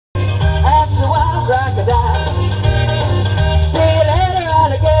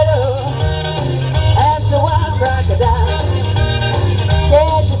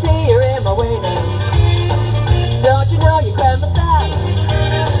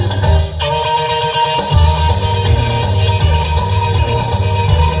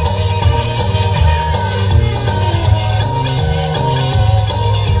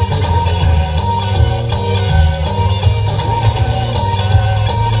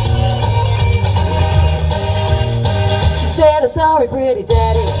sorry, pretty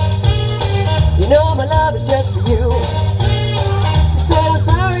daddy. You know my love is just for you. She said, I'm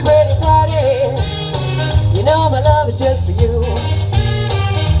sorry, pretty daddy. You know my love is just for you.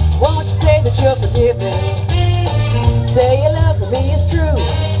 Won't you say that you'll forgive me? Say your love for me is true.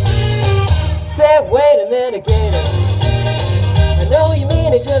 Said, wait a minute, Gator. I know you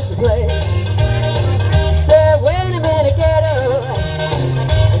mean it just to play. Said, wait a minute, Gator.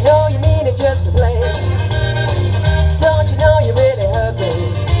 I know you mean it just to play. Don't you know you really hurt me?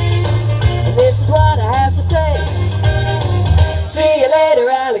 And this is what I have to say. See you later,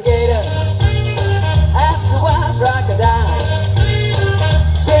 alligator. After a while, crocodile.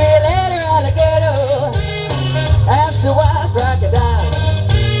 See you later, alligator. After a while, crocodile.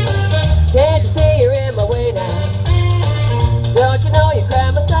 Can't you see you're in my way now? Don't you know you cry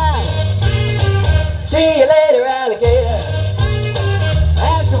my style? See you later, alligator.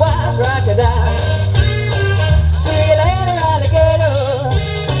 After a while, crocodile. See you later, alligator.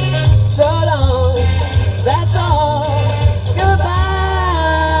 So long, that's all. Goodbye.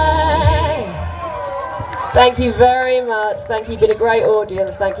 Thank you very much. Thank you. You've been a great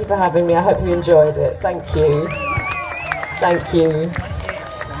audience. Thank you for having me. I hope you enjoyed it. Thank you. Thank you.